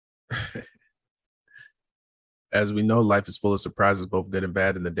As we know, life is full of surprises, both good and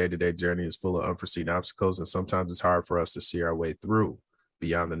bad, and the day-to-day journey is full of unforeseen obstacles, and sometimes it's hard for us to see our way through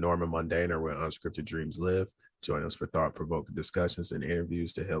beyond the norm and mundane or where unscripted dreams live. Join us for thought-provoking discussions and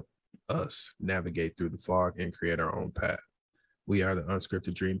interviews to help us navigate through the fog and create our own path. We are the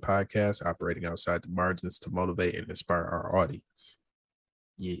Unscripted Dream Podcast, operating outside the margins to motivate and inspire our audience.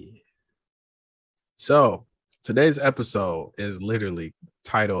 Yeah. So today's episode is literally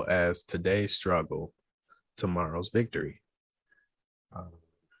titled as Today's Struggle, Tomorrow's Victory. I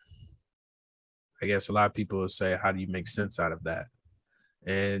guess a lot of people will say, how do you make sense out of that?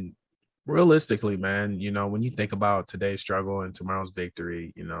 And realistically, man, when you think about today's struggle and tomorrow's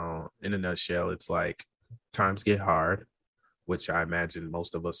victory, in a nutshell, it's like times get hard, which I imagine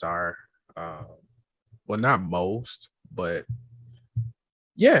most of us are. Well, not most, but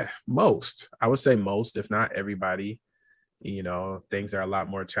yeah, most. I would say most, if not everybody. Things are a lot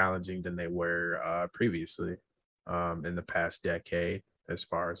more challenging than they were previously in the past decade, as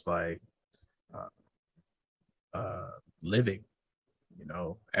far as like living,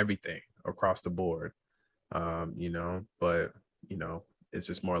 everything across the board, but it's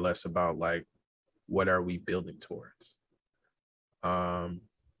just more or less about like, what are we building towards?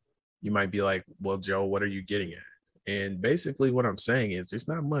 You might be like, well, Joe, what are you getting at? And basically what I'm saying is there's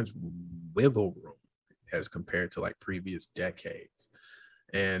not much wiggle room as compared to like previous decades.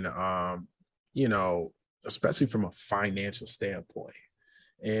 And, especially from a financial standpoint.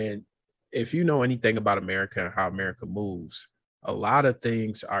 And if you know anything about America and how America moves, a lot of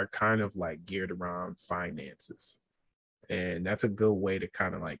things are kind of like geared around finances. And that's a good way to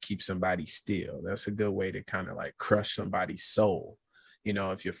kind of like keep somebody still. That's a good way to kind of like crush somebody's soul.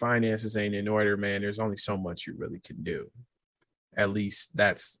 If your finances ain't in order, man, there's only so much you really can do. At least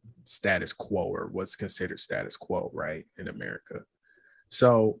that's status quo, or what's considered status quo, right, in America.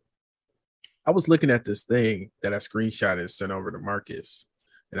 So I was looking at this thing that I screenshotted and sent over to Marcus,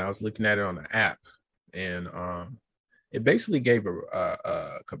 and I was looking at it on the app, and it basically gave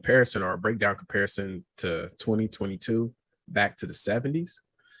a comparison or a breakdown comparison to 2022 back to the 70s.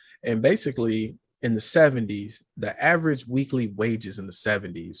 And basically in the 70s, the average weekly wages in the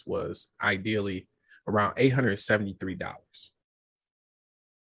 70s was ideally around $873.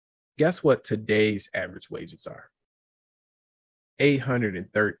 Guess what today's average wages are?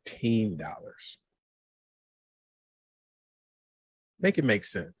 $813. Make it make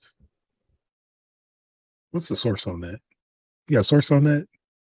sense. What's the source on that? You got a source on that?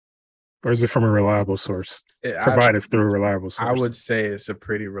 Or is it from a reliable source? Provided through a reliable source. I would say it's a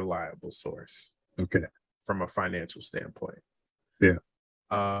pretty reliable source. Okay. From a financial standpoint. Yeah.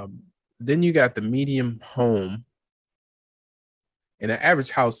 Then you got the medium home. And an average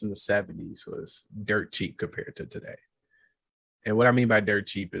house in the 70s was dirt cheap compared to today. And what I mean by dirt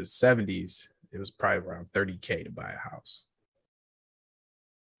cheap is 70s, it was probably around $30K to buy a house.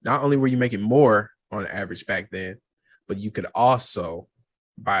 Not only were you making more on average back then, but you could also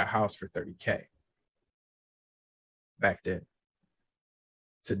buy a house for $30K back then.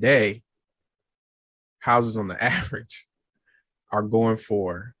 Today, houses on the average are going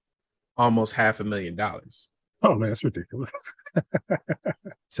for almost $500,000. Oh man, that's ridiculous.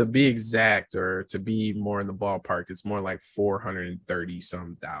 To be exact, or to be more in the ballpark, it's more like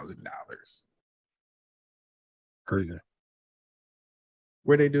 $430,000. Crazy.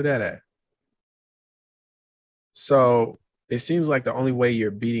 Where they do that at? So it seems like the only way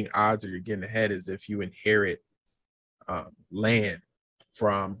you're beating odds or you're getting ahead is if you inherit land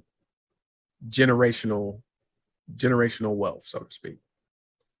from generational wealth, so to speak.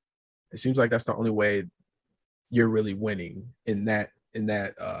 It seems like that's the only way you're really winning in that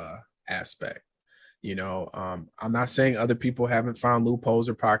aspect. I'm not saying other people haven't found loopholes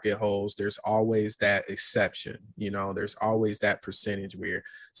or pocket holes. There's always that exception. There's always that percentage where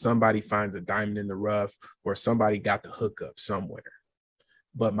somebody finds a diamond in the rough or somebody got the hookup somewhere.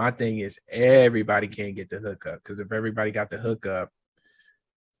 But my thing is, everybody can't get the hookup, because if everybody got the hookup,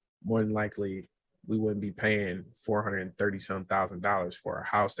 more than likely we wouldn't be paying $430,000 for a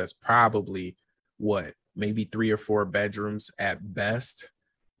house that's probably maybe 3 or 4 bedrooms at best,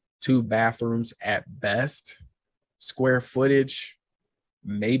 2 bathrooms at best, square footage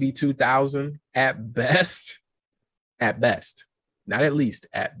maybe 2,000 at best, not at least,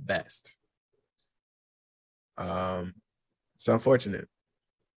 at best. It's unfortunate.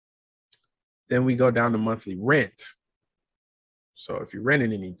 Then we go down to monthly rent. So if you're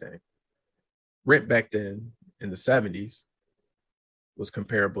renting anything, rent back then in the 70s was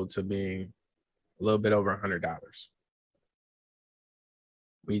comparable to being a little bit over $100.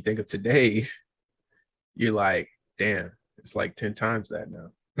 When you think of today, you're like, damn, it's like 10 times that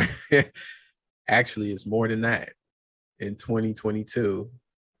now. Actually, it's more than that. In 2022,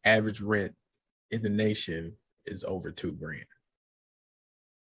 average rent in the nation is over $2,000.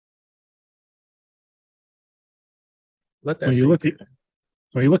 Let that when you sink look in. at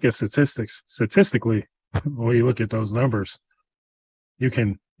when you look at statistically, when you look at those numbers, you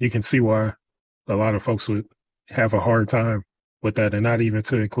can see why a lot of folks would have a hard time with that, and not even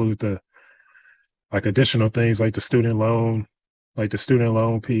to include the like additional things like the student loan,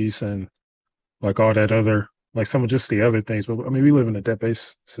 piece, and like all that other, like some of just the other things. But I mean, we live in a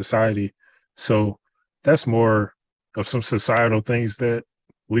debt-based society, so that's more of some societal things that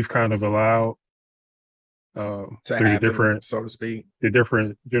we've kind of allowed To through happen, so to speak. the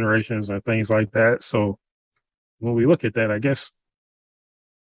different generations and things like that. So when we look at that, I guess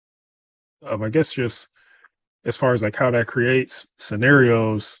just as far as like how that creates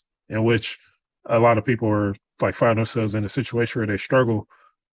scenarios in which a lot of people are like find themselves in a situation where they struggle.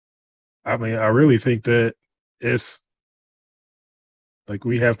 I mean, I really think that it's like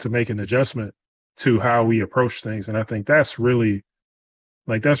we have to make an adjustment to how we approach things. And I think that's really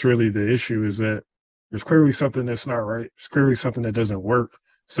the issue, is that there's clearly something that's not right. There's clearly something that doesn't work.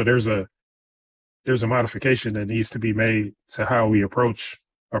 So there's a modification that needs to be made to how we approach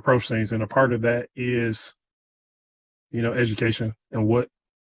things. And a part of that is, education and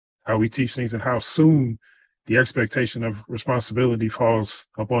how we teach things and how soon the expectation of responsibility falls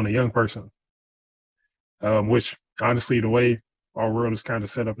upon a young person. Which honestly, the way our world is kind of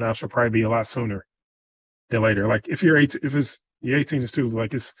set up now, should probably be a lot sooner than later. Like if you're 18, you're 18 is too,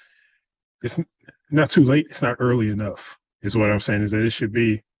 like it's not too late. It's not early enough is what I'm saying, is that it should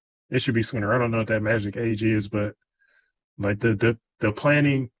be sooner. I don't know what that magic age is, but like the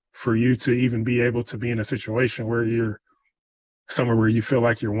planning for you to even be able to be in a situation where you're somewhere where you feel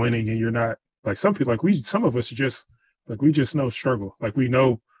like you're winning and you're not, like some people, like some of us just, like we just know struggle. Like we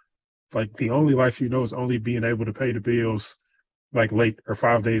know, like the only life is only being able to pay the bills like late or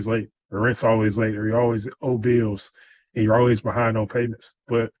 5 days late, or rent's always late, or you always owe bills and you're always behind on payments.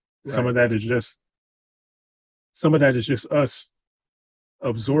 But some of that is just us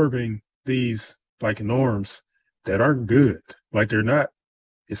absorbing these like norms that aren't good. Like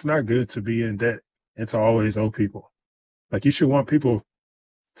it's not good to be in debt and to always owe people. Like you should want people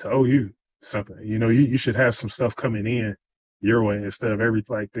to owe you something. You should have some stuff coming in your way instead of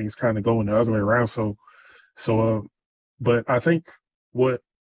things kind of going the other way around. But I think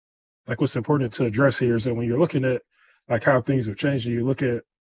what's important to address here is that when you're looking at like how things have changed, and you look at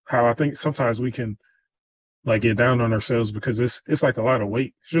how I think sometimes we can like get down on ourselves because it's like a lot of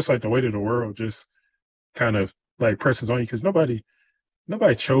weight. It's just like the weight of the world just kind of like presses on you, because nobody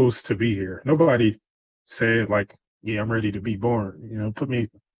chose to be here. Nobody said like, yeah, I'm ready to be born. Put me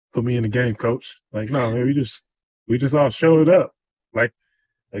in the game, coach. Like, no, man, we just all showed up like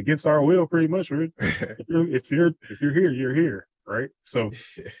against our will, pretty much. If you're here, you're here, right? So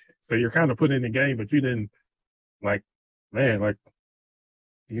you're kind of put in the game, but you didn't like, man, like,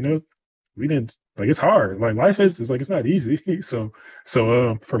 we didn't, like, it's hard. Like life is like, it's not easy. So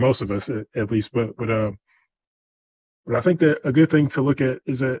for most of us at least, but I think that a good thing to look at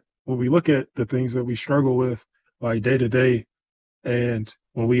is that when we look at the things that we struggle with like day to day, and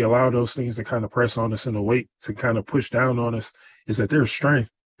when we allow those things to kind of press on us in a weight to kind of push down on us, is that there's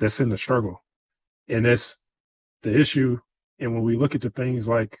strength that's in the struggle. And that's the issue. And when we look at the things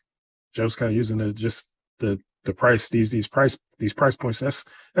like Joe's kind of using the price, these price points, that's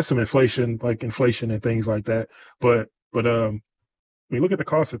some inflation and things like that. But when you look at the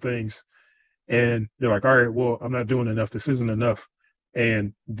cost of things and you're like, all right, well, I'm not doing enough. This isn't enough.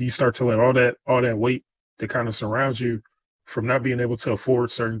 And you start to let all that weight that kind of surrounds you from not being able to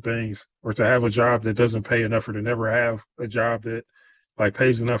afford certain things, or to have a job that doesn't pay enough, or to never have a job that like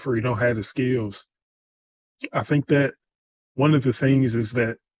pays enough, or you don't have the skills. I think that one of the things is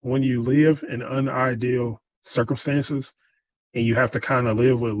that when you live in unideal circumstances and you have to kind of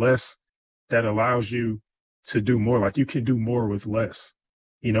live with less, that allows you to do more. Like you can do more with less,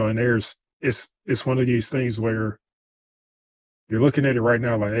 and it's one of these things where you're looking at it right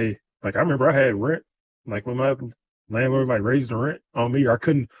now, like, hey, like I remember I had rent, like when my landlord like raised the rent on me, I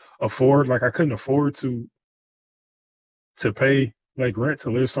couldn't afford to pay like rent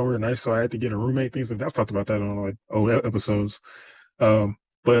to live somewhere nice. So I had to get a roommate, things like that. I've talked about that on like old episodes.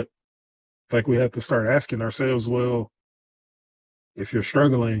 But like we have to start asking ourselves, well, if you're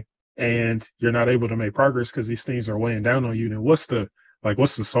struggling and you're not able to make progress because these things are weighing down on you, then what's the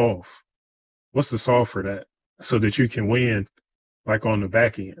solve? What's the solve for that, so that you can win like on the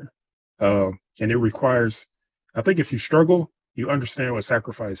back end? And it requires, I think if you struggle, you understand what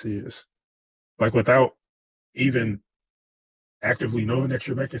sacrifice is. Like without even actively knowing that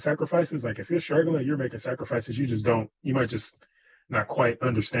you're making sacrifices. Like if you're struggling, you're making sacrifices. You just don't. You might just not quite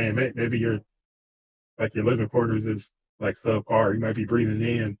understand. Maybe you're like your living quarters is like subpar. You might be breathing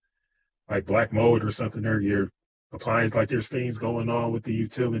in like black mold or something, or your appliance, like there's things going on with the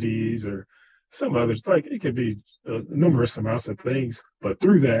utilities or some others. Like it could be numerous amounts of things, but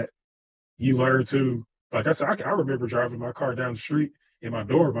through that, you learn to, like I said, I remember driving my car down the street and my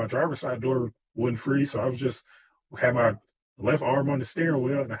driver's side door wasn't free. So I was just had my left arm on the steering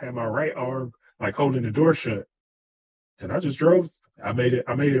wheel and I had my right arm like holding the door shut. And I just drove. I made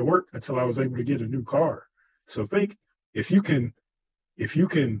it work until I was able to get a new car. So think if you can, if you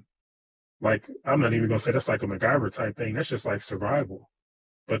can like, I'm not even gonna say that's like a MacGyver type thing. That's just like survival.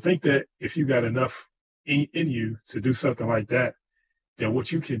 But think that if you got enough in you to do something like that, then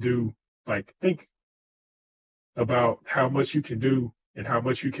what you can do, like think about how much you can do and how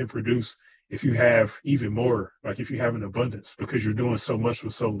much you can produce if you have even more, like if you have an abundance, because you're doing so much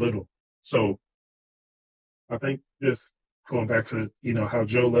with so little. So I think just going back to, how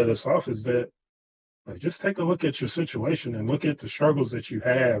Joe led us off is that like just take a look at your situation and look at the struggles that you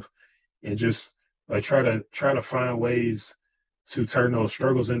have and just like try to find ways to turn those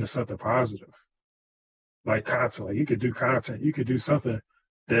struggles into something positive. Like content. Like you could do content. You could do something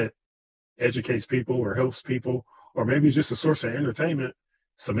that educates people or helps people, or maybe it's just a source of entertainment.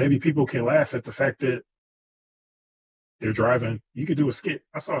 So maybe people can laugh at the fact that they're driving. You could do a skit.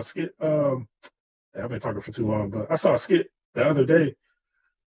 I saw a skit. I've been talking for too long, but I saw a skit the other day.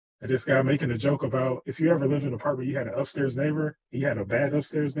 And this guy making a joke about if you ever live in an apartment, you had an upstairs neighbor, he had a bad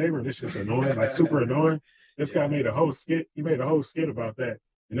upstairs neighbor, and it's just annoying, like super annoying. This guy made a whole skit. He made a whole skit about that,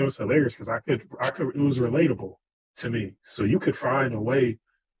 and it was hilarious because I could, it was relatable to me. So you could find a way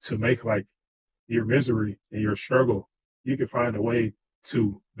to make like your misery and your struggle. You could find a way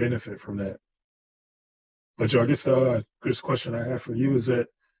to benefit from that. But Joe, I guess the first question I have for you is that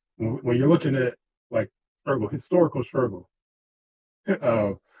when you're looking at like struggle, historical struggle,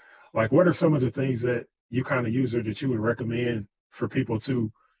 like what are some of the things that you kind of use or that you would recommend for people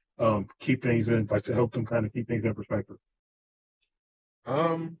to keep things in, like to help them kind of keep things in perspective?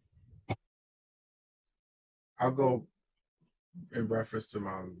 I'll go in reference to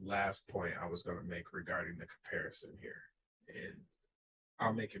my last point I was going to make regarding the comparison here, and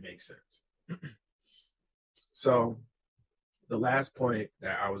I'll make it make sense. So the last point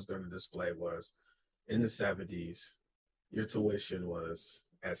that I was going to display was in the 70s, your tuition was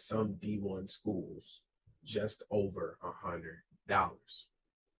at some D1 schools just over $100.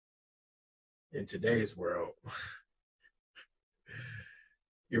 In today's world,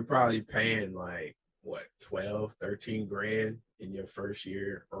 you're probably paying like what, 12, 13 grand in your first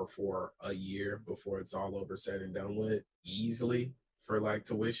year or for a year before it's all over said and done with, easily for like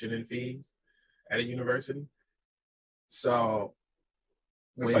tuition and fees at a university. So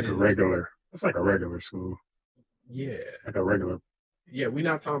it's like a regular school. Yeah. Like a regular. Yeah, we're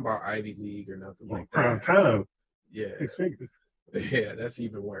not talking about Ivy League or nothing like that. Prime time. Yeah. 6 figures. Yeah, that's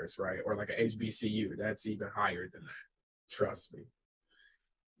even worse, right? Or like an HBCU, that's even higher than that. Trust me.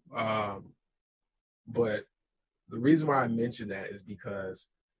 But the reason why I mention that is because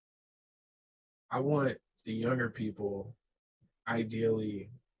I want the younger people, ideally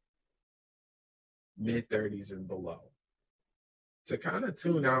mid-30s and below, to kind of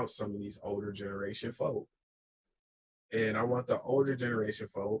tune out some of these older generation folk. And I want the older generation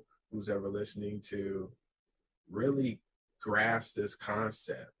folk who's ever listening to really grasp this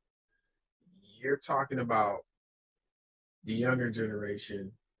concept. You're talking about the younger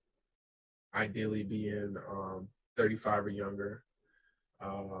generation ideally being 35 or younger.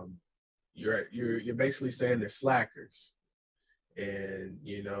 You're basically saying they're slackers, and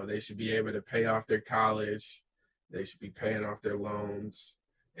they should be able to pay off their college, they should be paying off their loans,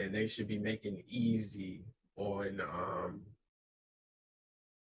 and they should be making easy on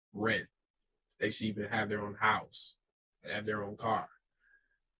rent. They should even have their own house, have their own car.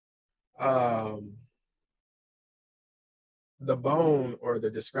 The bone or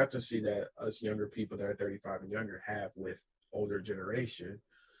the discrepancy that us younger people that are 35 and younger have with older generation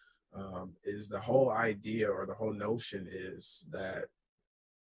is the whole idea, or the whole notion is that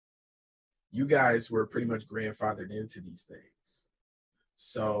you guys were pretty much grandfathered into these things.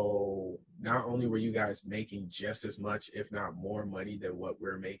 So not only were you guys making just as much, if not more money than what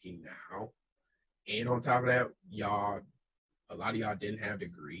we're making now, and on top of that, a lot of y'all didn't have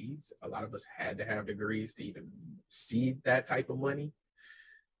degrees. A lot of us had to have degrees to even see that type of money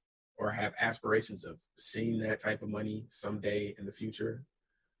or have aspirations of seeing that type of money someday in the future.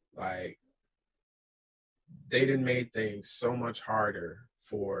 Like, they done made things so much harder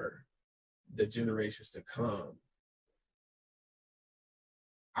for the generations to come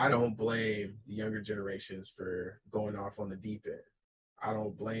I don't blame the younger generations for going off on the deep end. I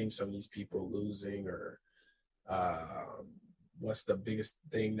don't blame some of these people losing or um, what's the biggest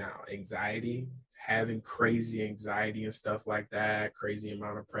thing now? Anxiety, having crazy anxiety and stuff like that, crazy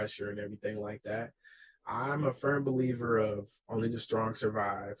amount of pressure and everything like that. I'm a firm believer of only the strong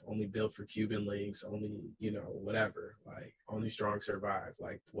survive, only built for Cuban links, only, whatever, like only strong survive,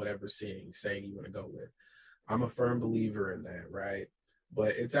 like whatever saying you want to go with. I'm a firm believer in that, right?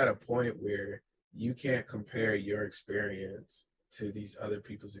 But it's at a point where you can't compare your experience to these other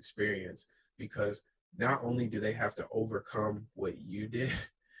people's experience because not only do they have to overcome what you did,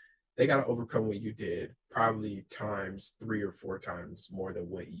 they got to overcome what you did probably times 3 or 4 times more than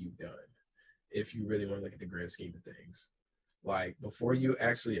what you've done. If you really want to look at the grand scheme of things, like before you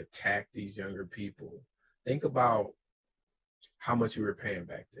actually attack these younger people, think about how much you were paying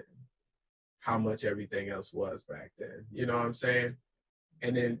back then, how much everything else was back then. You know what I'm saying?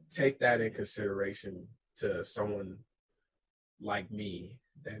 And then take that in consideration to someone like me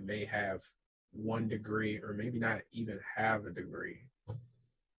that may have 1 degree or maybe not even have a degree.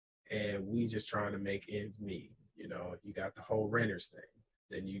 And we just trying to make ends meet. You got the whole renters thing.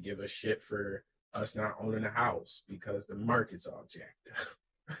 Then you give a shit for us not owning a house because the market's all jacked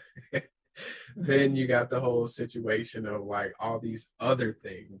up. Then you got the whole situation of like all these other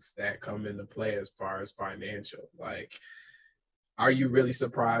things that come into play as far as financial. Like, are you really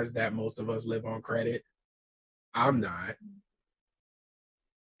surprised that most of us live on credit? I'm not.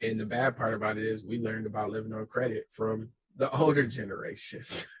 And the bad part about it is we learned about living on credit from the older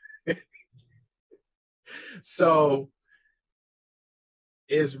generations. So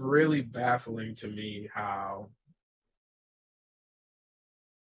it's really baffling to me how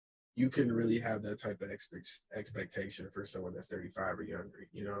you can really have that type of expectation for someone that's 35 or younger.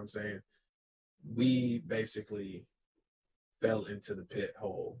 You know what I'm saying? We basically fell into the pit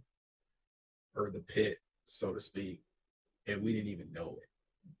hole or the pit, so to speak, and we didn't even know it.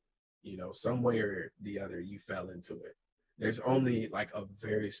 Some way or the other, you fell into it. There's only like a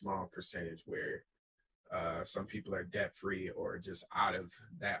very small percentage where some people are debt free or just out of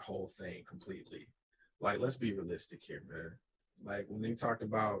that whole thing completely. Like, let's be realistic here, man. Like when they talked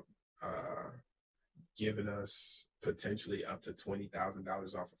about giving us potentially up to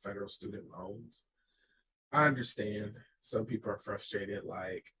 $20,000 off of federal student loans, I understand some people are frustrated.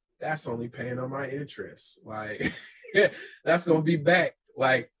 Like, that's only paying on my interest. Like, that's gonna be back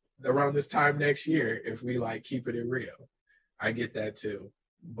like around this time next year if we like keep it real. I get that too,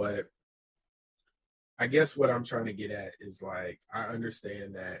 but I guess what I'm trying to get at is like I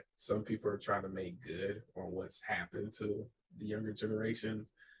understand that some people are trying to make good on what's happened to the younger generations,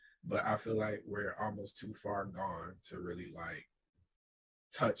 but I feel like we're almost too far gone to really like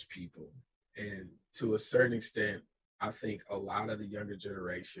touch people. And to a certain extent, I think a lot of the younger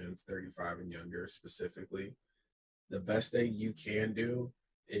generations, 35 and younger specifically, the best thing you can do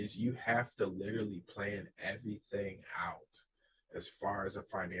is you have to literally plan everything out as far as a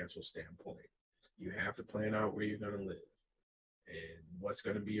financial standpoint. You have to plan out where you're going to live and what's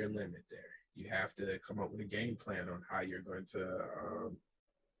going to be your limit there. You have to come up with a game plan on how you're going to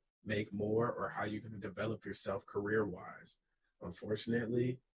make more or how you're going to develop yourself career-wise.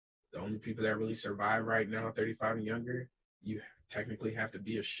 Unfortunately, the only people that really survive right now, 35 and younger, you technically have to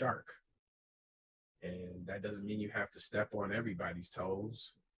be a shark. And that doesn't mean you have to step on everybody's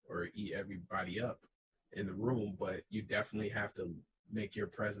toes or eat everybody up in the room, but you definitely have to make your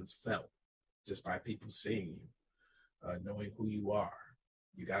presence felt just by people seeing you, knowing who you are.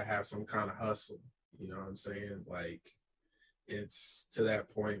 You got to have some kind of hustle. You know what I'm saying? Like, it's to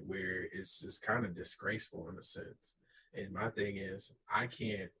that point where it's just kind of disgraceful in a sense. And my thing is, I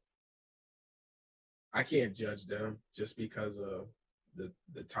can't judge them just because of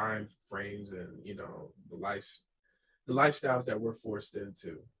the time frames and the lifestyles that we're forced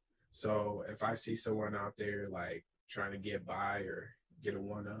into. So if I see someone out there like trying to get by or get a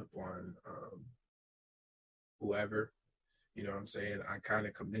one up on whoever, you know what I'm saying, I kind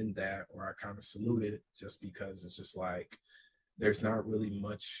of commend that or I kind of salute it just because it's just like there's not really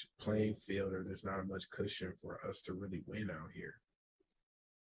much playing field or there's not much cushion for us to really win out here.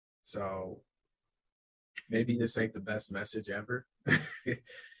 So maybe this ain't the best message ever.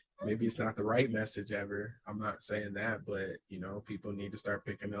 Maybe it's not the right message ever. I'm not saying that, but people need to start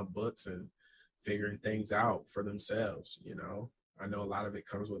picking up books and figuring things out for themselves. I know a lot of it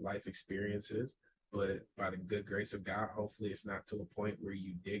comes with life experiences, but by the good grace of God, hopefully it's not to a point where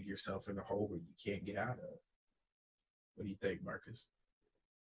you dig yourself in a hole where you can't get out of. What do you think, Marcus?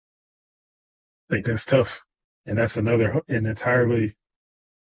 I think that's tough. And that's an entirely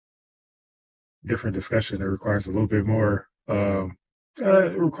different discussion that requires a little bit more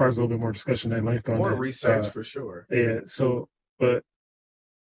It requires a little bit more discussion at length on More that. research for sure. Yeah. So, but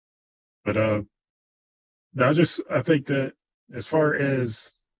I think that as far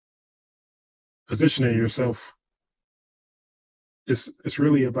as positioning yourself, it's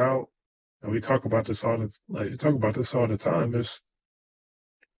really about, and we talk about this all the like we talk about this all the time. It's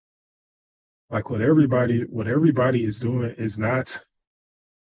like what everybody is doing is not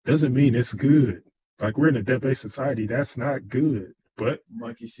doesn't mean it's good. Like we're in a debt-based society, that's not good. But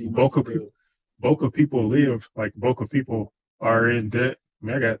Monkey see, bulk monkey of do. bulk of people live like bulk of people are in debt. I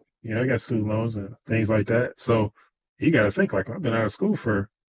mean, I got student loans and things like that. So you got to think like I've been out of school for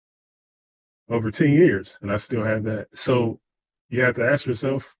over 10 years and I still have that. So you have to ask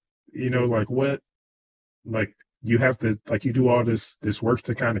yourself, like what, like you have to, like you do all this work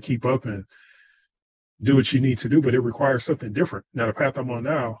to kind of keep up and do what you need to do, but it requires something different. Now the path I'm on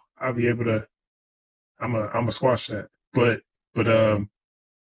now, I'll be able to, I'm a squash that. But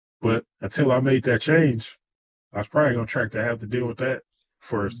but until I made that change, I was probably on track to have to deal with that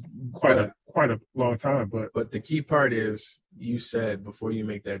for quite a long time. But the key part is you said before you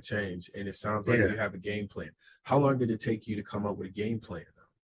make that change, and it sounds like Yeah, you have a game plan. How long did it take you to come up with a game plan?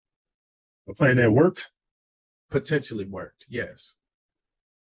 the plan that worked Potentially worked, yes.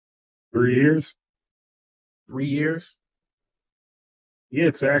 3 years. 3 years?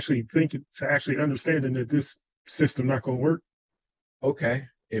 Yeah, to actually understanding that this system not gonna work. Okay.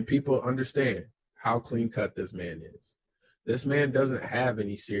 And people understand how clean cut this man is. This man doesn't have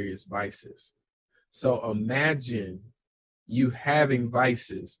any serious vices. So imagine you having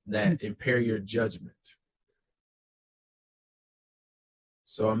vices that impair your judgment.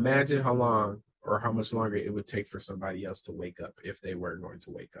 So imagine how long or how much longer it would take for somebody else to wake up if they were going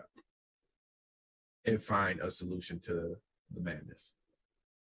to wake up and find a solution to the madness.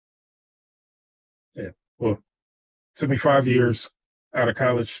 Yeah. Well, it took me 5 years out of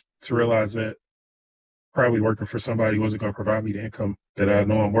college to realize that probably working for somebody wasn't going to provide me the income that I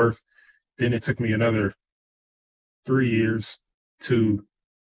know I'm worth. Then it took me another 3 years to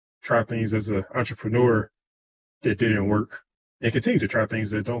try things as an entrepreneur that didn't work and continue to try things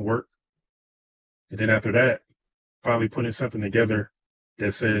that don't work. And then after that, finally putting something together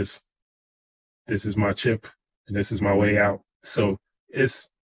that says, this is my chip and this is my way out. So it's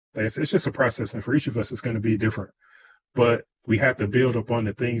like it's just a process. And for each of us, it's going to be different. But we have to build upon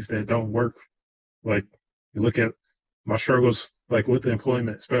the things that don't work. Like you look at my struggles, like with the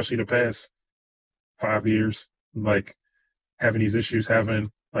employment, especially the past 5 years, like having these issues,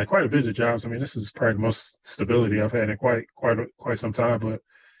 having like quite a bit of jobs. I mean, this is probably the most stability I've had in quite some time. But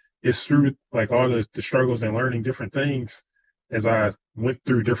it's through like all the struggles and learning different things as I went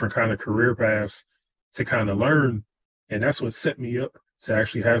through different kind of career paths to kind of learn, and that's what set me up to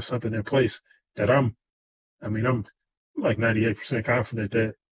actually have something in place that I'm like 98% confident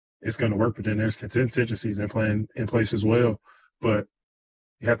that it's going to work. But then there's contingencies in place as well. But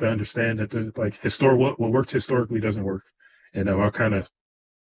you have to understand that what worked historically doesn't work, and I'll kind of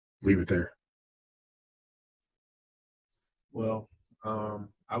leave it there. Well,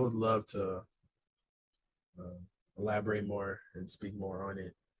 I would love to uh, elaborate more and speak more on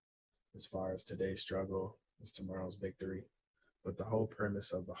it as far as today's struggle is tomorrow's victory. But the whole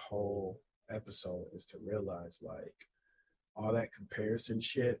premise of the whole episode is to realize like all that comparison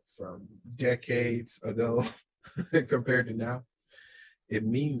shit from decades ago compared to now, it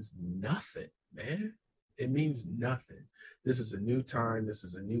means nothing, man. It means nothing. This is a new time. This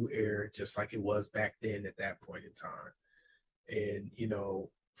is a new era, just like it was back then at that point in time. And,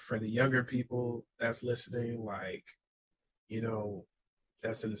 for the younger people that's listening, like,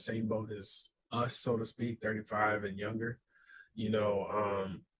 that's in the same boat as us, so to speak, 35 and younger, you know,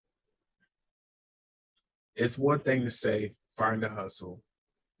 um, it's one thing to say, find a hustle.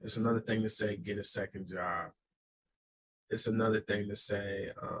 It's another thing to say, get a second job. It's another thing to say,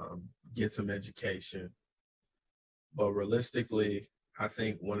 get some education. But realistically, I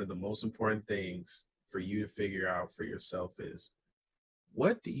think one of the most important things for you to figure out for yourself is,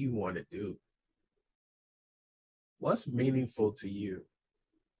 what do you want to do? What's meaningful to you?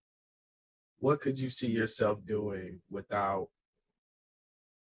 What could you see yourself doing without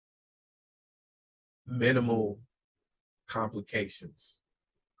minimal complications?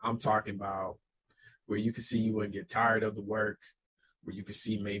 I'm talking about where you can see you wouldn't get tired of the work, where you can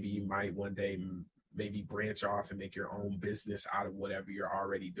see maybe you might one day maybe branch off and make your own business out of whatever you're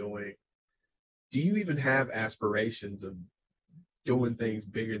already doing. Do you even have aspirations of doing things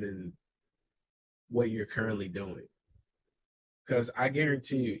bigger than what you're currently doing? Because I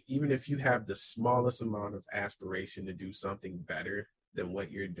guarantee you, even if you have the smallest amount of aspiration to do something better than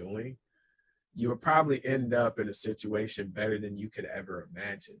what you're doing, you would probably end up in a situation better than you could ever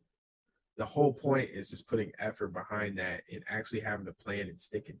imagine. The whole point is just putting effort behind that and actually having a plan and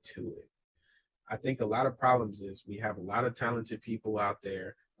sticking to it. I think a lot of problems is we have a lot of talented people out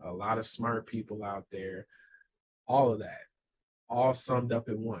there, a lot of smart people out there, all of that, all summed up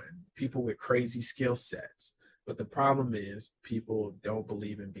in one. People with crazy skill sets. But the problem is people don't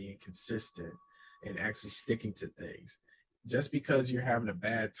believe in being consistent and actually sticking to things. Just because you're having a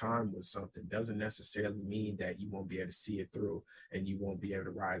bad time with something doesn't necessarily mean that you won't be able to see it through and you won't be able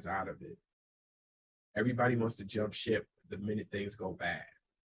to rise out of it. Everybody wants to jump ship the minute things go bad.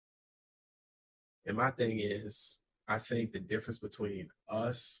 And my thing is, I think the difference between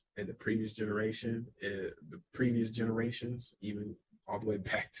us and the previous generation, the previous generations, even all the way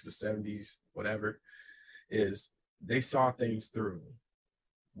back to the 70s, whatever, is they saw things through.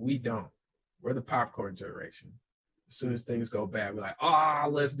 We don't. We're the popcorn generation. As soon as things go bad, we're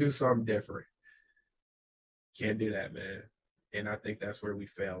like, let's do something different. Can't do that, man. And I think that's where we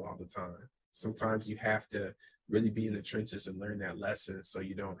fail all the time. Sometimes you have to really be in the trenches and learn that lesson so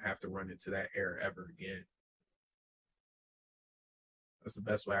you don't have to run into that error ever again. That's the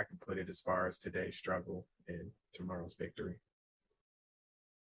best way I can put it as far as today's struggle and tomorrow's victory.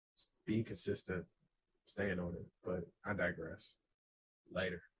 Just being consistent, staying on it, but I digress.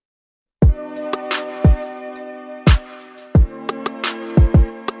 Later.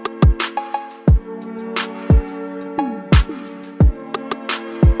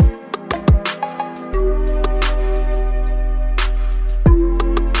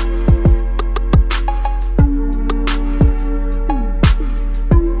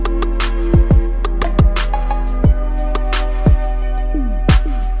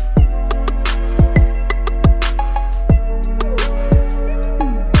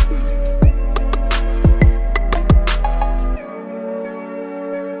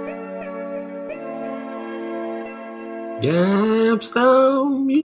 Gapstone